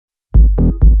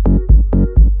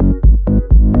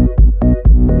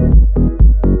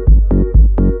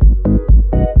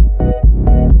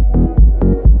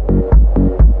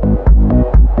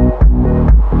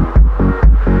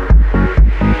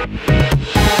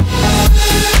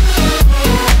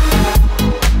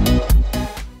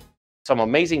some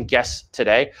amazing guests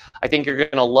today. I think you're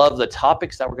going to love the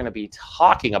topics that we're going to be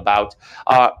talking about.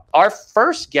 Our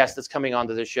first guest that's coming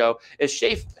onto the show is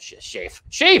Chef.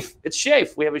 It's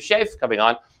Chef. We have a chef coming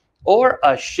on, or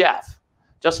a chef.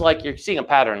 Just like you're seeing a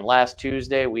pattern. Last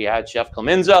Tuesday, we had Chef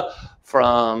Clemenza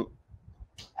from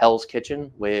Hell's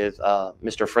Kitchen with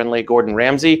Mr. Friendly, Gordon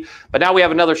Ramsay. But now we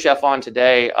have another chef on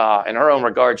today. In her own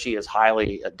regard, she is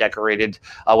highly decorated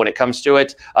when it comes to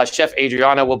it. Chef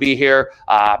Adrianne will be here.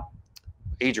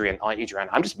 Adrianne,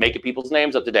 I'm just making people's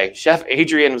names up today. Chef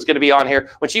Adrianne was going to be on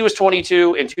here. When she was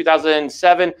 22 in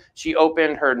 2007, she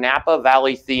opened her Napa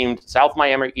Valley themed South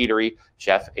Miami eatery,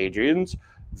 Chef Adrianne's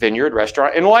Vineyard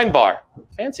Restaurant and Wine Bar.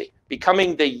 Fancy.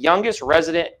 Becoming the youngest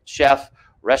resident chef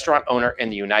restaurant owner in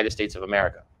the United States of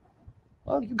America.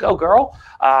 Well, you go, girl.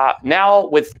 Now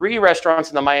with 3 restaurants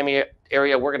in the Miami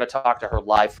area, we're going to talk to her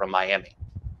live from Miami.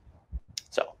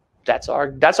 So that's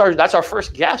our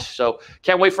first guest. So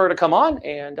can't wait for her to come on.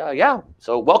 And yeah,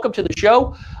 so welcome to the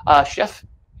show, Chef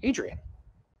Adrianne.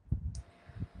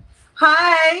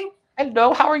 Hi.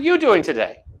 Hello. How are you doing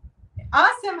today?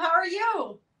 Awesome. How are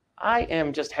you? I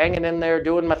am just hanging in there,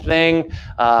 doing my thing.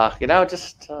 You know,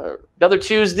 just another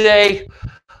Tuesday,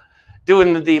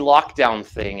 doing the lockdown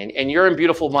thing. And you're in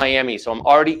beautiful Miami, so I'm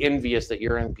already envious that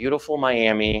you're in beautiful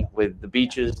Miami with the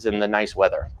beaches and the nice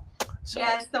weather. So.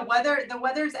 Yes, the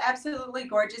weather's absolutely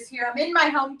gorgeous here. I'm in my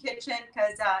home kitchen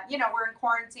because you know, we're in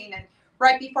quarantine, and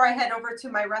right before I head over to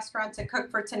my restaurant to cook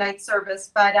for tonight's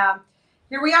service. But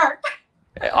here we are.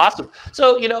 Awesome.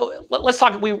 So, you know, let's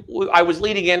talk. I was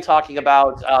leading in talking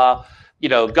about, you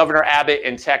know, Governor Abbott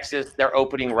in Texas. They're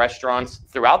opening restaurants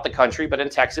throughout the country, but in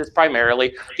Texas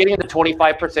primarily, getting to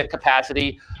 25%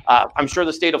 capacity. I'm sure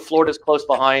the state of Florida is close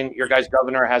behind. Your guys'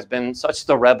 governor has been such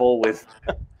the rebel with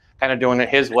kind of doing it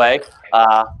his way.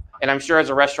 And I'm sure as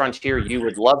a restaurateur, you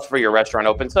would love for your restaurant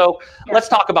open. So let's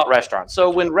talk about restaurants. So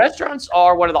when restaurants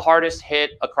are one of the hardest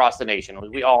hit across the nation,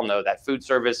 we all know that food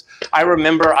service. I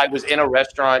remember I was in a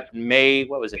restaurant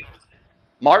March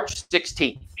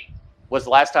 16th was the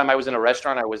last time I was in a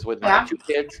restaurant. I was with my 2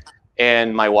 kids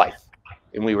and my wife.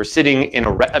 And we were sitting in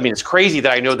I mean, it's crazy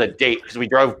that I know the date because we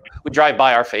drive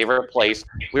by our favorite place.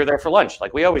 We were there for lunch,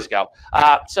 like we always go.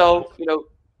 So, you know,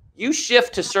 you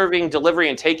shift to serving delivery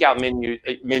and takeout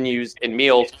menus and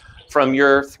meals from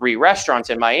your 3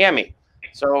 restaurants in Miami.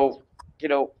 So, you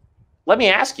know, let me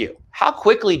ask you, how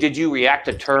quickly did you react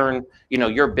to turn, you know,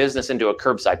 your business into a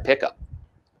curbside pickup?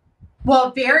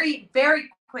 Well, very, very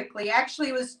quickly. Actually,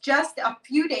 it was just a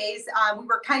few days. We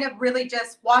were kind of really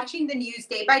just watching the news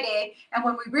day by day. And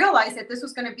when we realized that this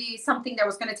was going to be something that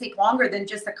was going to take longer than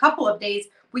just a couple of days,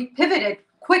 we pivoted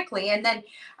quickly. And then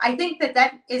I think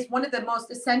that is one of the most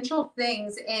essential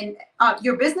things in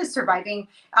your business surviving,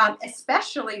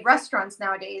 especially restaurants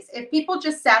nowadays. If people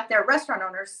just restaurant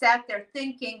owners sat there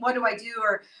thinking, what do I do?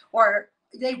 Or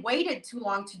they waited too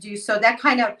long to do so, that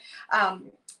kind of,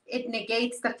 it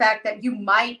negates the fact that you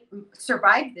might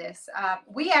survive this.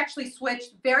 We actually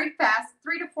switched very fast,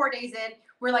 3 to 4 days in.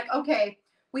 We're like, okay,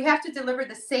 we have to deliver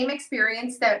the same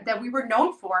experience that we were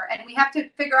known for. And we have to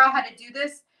figure out how to do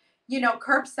this, you know,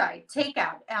 curbside,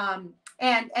 takeout.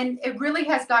 And it really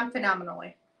has gone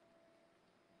phenomenally.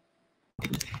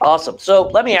 Awesome. So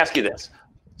let me ask you this.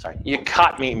 Sorry, you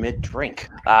caught me mid-drink.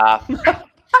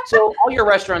 So all your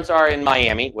restaurants are in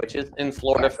Miami, which is in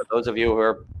Florida for those of you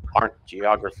who aren't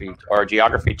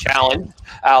geography challenged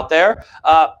out there.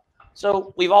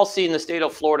 So we've all seen the state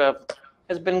of Florida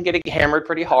has been getting hammered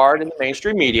pretty hard in the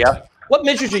mainstream media. What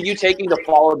measures are you taking to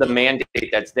follow the mandate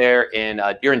that's there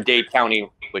you're in Dade County,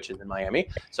 which is in Miami.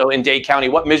 So in Dade County,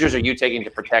 what measures are you taking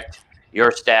to protect your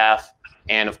staff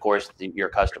and, of course, your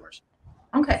customers?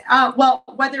 Okay. Well,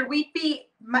 whether we be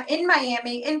in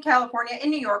Miami, in California, in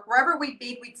New York, wherever we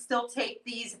be, we'd still take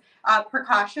these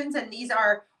precautions. And these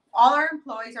are, all our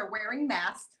employees are wearing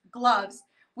masks, gloves.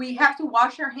 We have to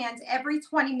wash our hands every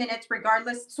 20 minutes,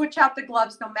 regardless, switch out the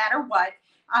gloves no matter what.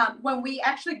 When we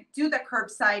actually do the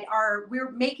curbside,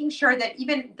 we're making sure that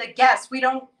even the guests, we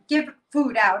don't give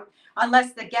food out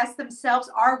unless the guests themselves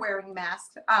are wearing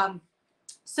masks.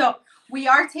 So we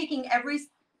are taking every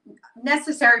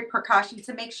necessary precaution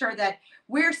to make sure that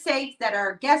we're safe, that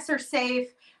our guests are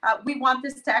safe. We want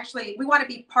to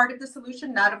be part of the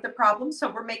solution, not of the problem.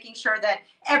 So we're making sure that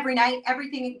every night,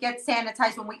 everything gets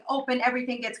sanitized. When we open,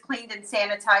 everything gets cleaned and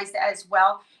sanitized as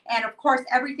well. And of course,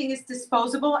 everything is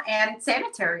disposable and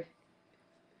sanitary.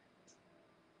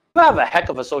 You have a heck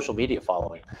of a social media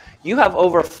following. You have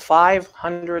over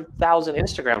 500,000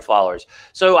 Instagram followers.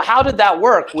 So how did that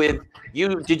work with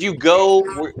you? Did you go,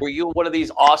 were you one of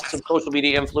these awesome social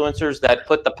media influencers that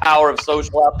put the power of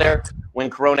social out there? when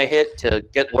Corona hit to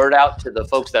get word out to the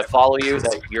folks that follow you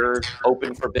that you're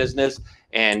open for business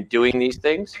and doing these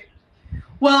things?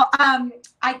 Well,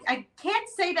 I can't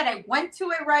say that I went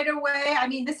to it right away. I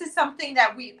mean, this is something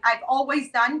that I've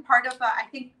always done. Part of, I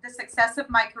think the success of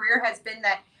my career has been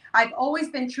that I've always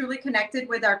been truly connected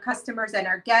with our customers and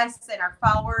our guests and our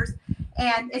followers.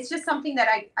 And it's just something that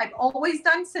I've always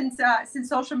done since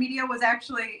social media was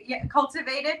actually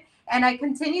cultivated. And I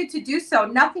continue to do so.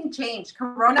 Nothing changed.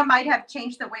 Corona might have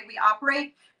changed the way we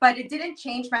operate, but it didn't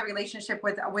change my relationship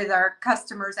with our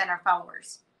customers and our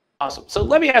followers. Awesome. So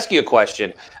let me ask you a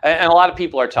question. And a lot of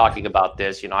people are talking about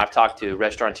this. You know, I've talked to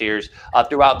restaurateurs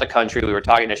throughout the country. We were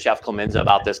talking to Chef Clemenza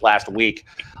about this last week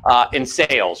in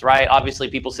sales, right? Obviously,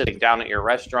 people sitting down at your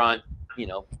restaurant, you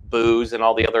know, booze and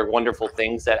all the other wonderful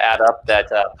things that add up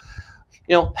that,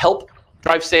 you know, help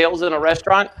drive sales in a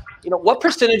restaurant. You know, what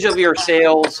percentage of your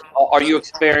sales are you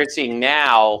experiencing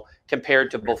now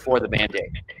compared to before the mandate?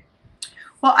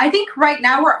 Well, I think right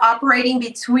now we're operating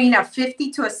between a 50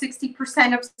 to a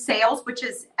 60% of sales, which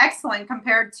is excellent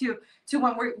compared to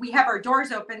when we have our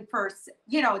doors open for,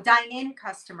 you know, dine-in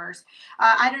customers.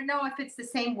 I don't know if it's the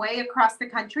same way across the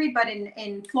country, but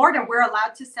in Florida, we're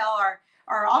allowed to sell our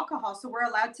alcohol. So we're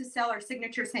allowed to sell our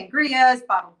signature sangrias,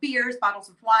 bottled beers, bottles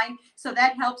of wine. So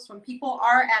that helps when people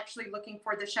are actually looking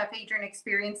for the Chef Adrianne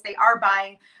experience. They are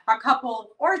buying a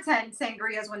couple or 10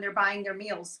 sangrias when they're buying their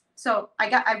meals. So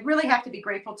I really have to be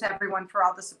grateful to everyone for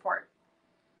all the support.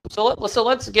 So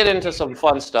let's get into some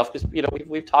fun stuff, because, you know,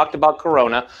 we've talked about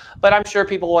Corona, but I'm sure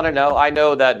people want to know. I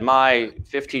know that my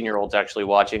 15-year-old's actually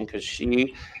watching because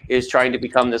she is trying to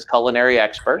become this culinary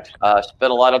expert.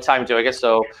 Spent a lot of time doing it,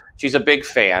 so she's a big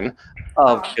fan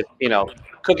of, you know,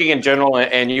 cooking in general,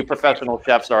 and you professional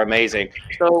chefs are amazing.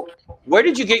 So when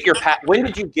did you get your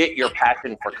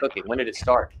passion for cooking? When did it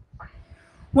start?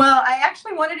 Well, I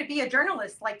actually wanted to be a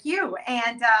journalist like you,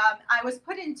 and I was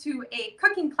put into a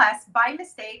cooking class by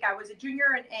mistake. I was a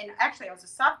junior, and actually I was a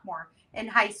sophomore in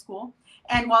high school.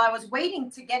 And while I was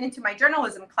waiting to get into my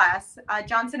journalism class,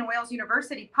 Johnson & Wales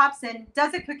University pops in,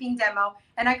 does a cooking demo,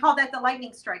 and I call that the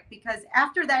lightning strike, because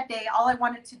after that day, all I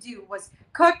wanted to do was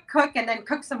cook, and then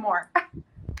cook some more.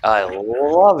 I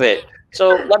love it.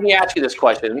 So let me ask you this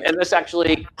question, and this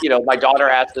actually, you know, my daughter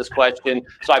asked this question,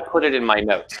 so I put it in my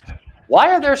notes. Why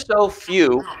are there so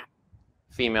few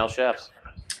female chefs?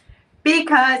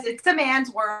 Because it's a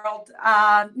man's world.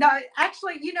 No,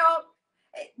 actually, you know,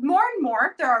 more and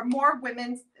more, there are more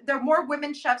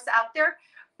women chefs out there,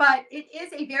 but it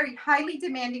is a very highly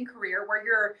demanding career where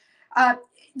you're,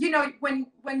 you know,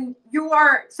 when you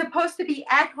are supposed to be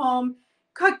at home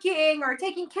cooking or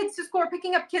taking kids to school or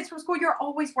picking up kids from school, you're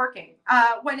always working.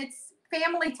 When it's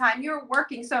family time, you're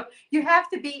working. So you have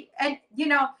to be, and, you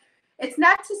know, it's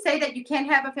not to say that you can't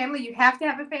have a family. You have to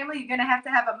have a family. You're going to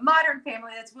have a modern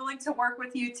family that's willing to work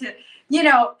with you, to, you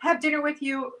know, have dinner with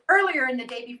you earlier in the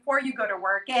day before you go to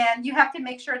work. And you have to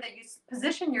make sure that you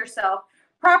position yourself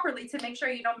properly to make sure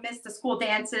you don't miss the school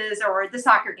dances or the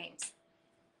soccer games.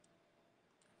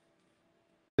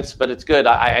 But it's good.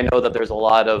 I know that there's a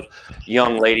lot of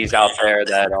young ladies out there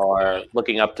that are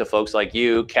looking up to folks like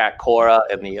you, Kat Cora,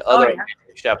 and the other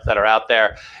chefs that are out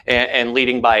there, and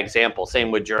leading by example.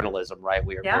 Same with journalism, right?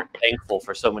 We are very thankful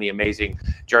for so many amazing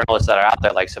journalists that are out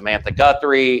there, like Samantha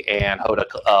Guthrie and Hoda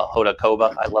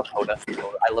Kova. I love Hoda.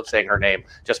 I love saying her name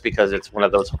just because it's one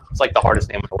of those, it's like the hardest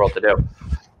name in the world to do.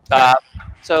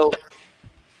 So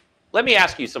let me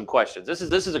ask you some questions. This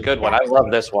is a good one. I love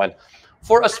this one.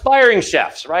 For aspiring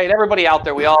chefs, right? Everybody out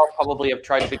there, we all probably have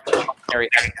tried to become culinary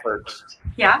experts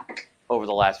over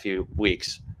the last few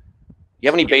weeks. You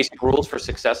have any basic rules for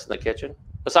success in the kitchen?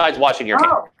 Besides washing your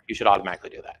hands, you should automatically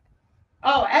do that.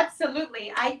 Oh,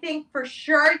 absolutely. I think for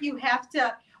sure you have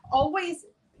to always,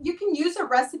 you can use a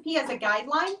recipe as a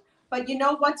guideline, but you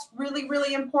know what's really,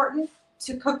 really important?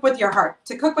 To cook with your heart,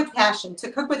 to cook with passion,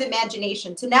 to cook with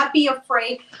imagination, to not be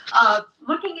afraid of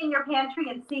looking in your pantry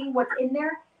and seeing what's in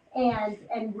there, and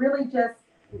really just,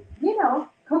 you know,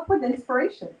 cook with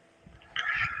inspiration.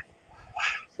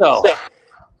 So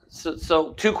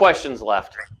 2 questions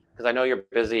left, because I know you're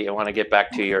busy and want to get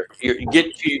back to your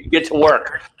get to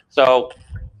work. So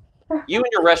you and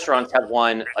your restaurants have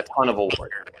won a ton of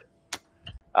awards,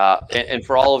 and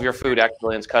for all of your food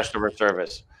excellence, customer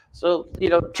service. So, you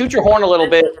know, toot your horn a little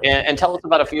bit and tell us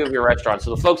about a few of your restaurants.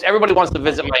 So the folks, everybody wants to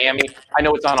visit Miami. I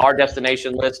know it's on our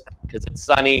destination list because it's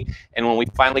sunny. And when we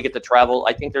finally get to travel,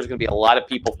 I think there's going to be a lot of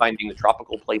people finding the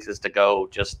tropical places to go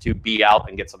just to be out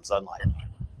and get some sunlight.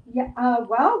 Yeah,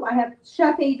 well, I have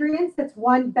Chef Adrianne's. That's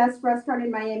won Best Restaurant in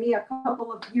Miami a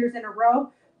couple of years in a row.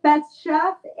 Best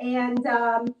Chef. And,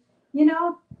 you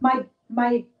know,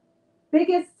 my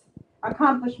biggest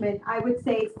accomplishment, I would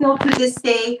say, still to this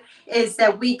day, is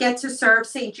that we get to serve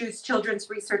St. Jude's Children's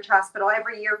Research Hospital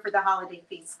every year for the holiday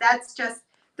feast. That's just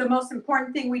the most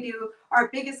important thing we do, our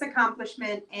biggest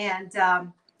accomplishment, and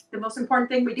the most important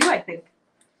thing we do, I think.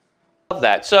 Love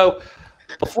that. So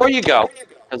before you go,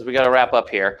 because we got to wrap up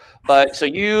here, but so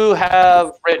you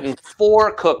have written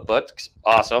 4 cookbooks.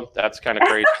 Awesome. That's kind of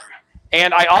crazy.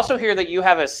 And I also hear that you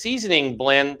have a seasoning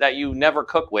blend that you never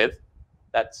cook with.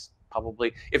 That's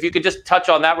probably, if you could just touch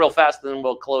on that real fast, then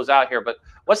we'll close out here. But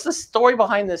what's the story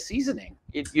behind the seasoning?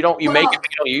 You make it,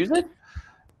 but you don't use it?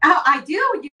 I do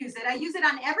use it. I use it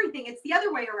on everything. It's the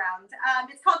other way around.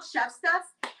 It's called chef's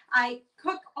dust. I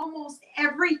cook almost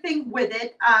everything with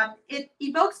it. It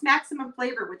evokes maximum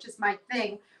flavor, which is my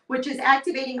thing, which is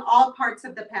activating all parts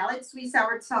of the palate: sweet,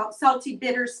 sour, salty,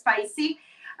 bitter, spicy.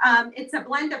 It's a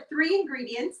blend of 3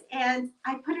 ingredients, and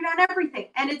I put it on everything,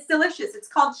 and it's delicious. It's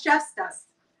called chef's dust.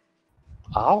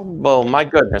 Oh, well, my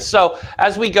goodness. So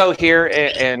as we go here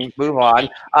and move on,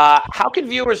 how can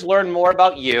viewers learn more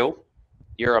about you,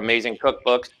 your amazing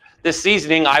cookbooks, this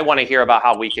seasoning? I want to hear about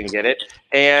how we can get it,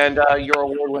 and your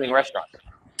award-winning restaurant.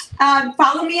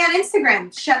 Follow me on Instagram,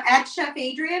 at Chef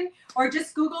Adrianne, or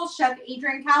just Google Chef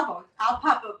Adrianne Calvo. I'll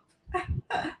pop up.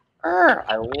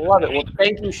 I love it. Well,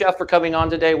 thank you, Chef, for coming on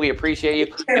today. We appreciate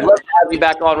you. We'd love to have you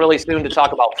back on really soon to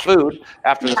talk about food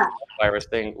after this virus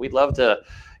thing. We'd love to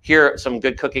hear some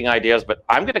good cooking ideas, but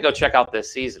I'm going to go check out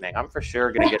this seasoning. I'm for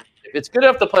sure going to get, if it's good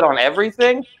enough to put on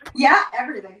everything. Yeah,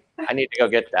 everything. I need to go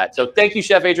get that. So thank you,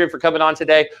 Chef Adrianne, for coming on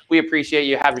today. We appreciate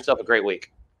you. Have yourself a great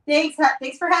week. Thanks.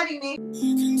 Thanks for having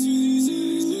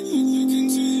me.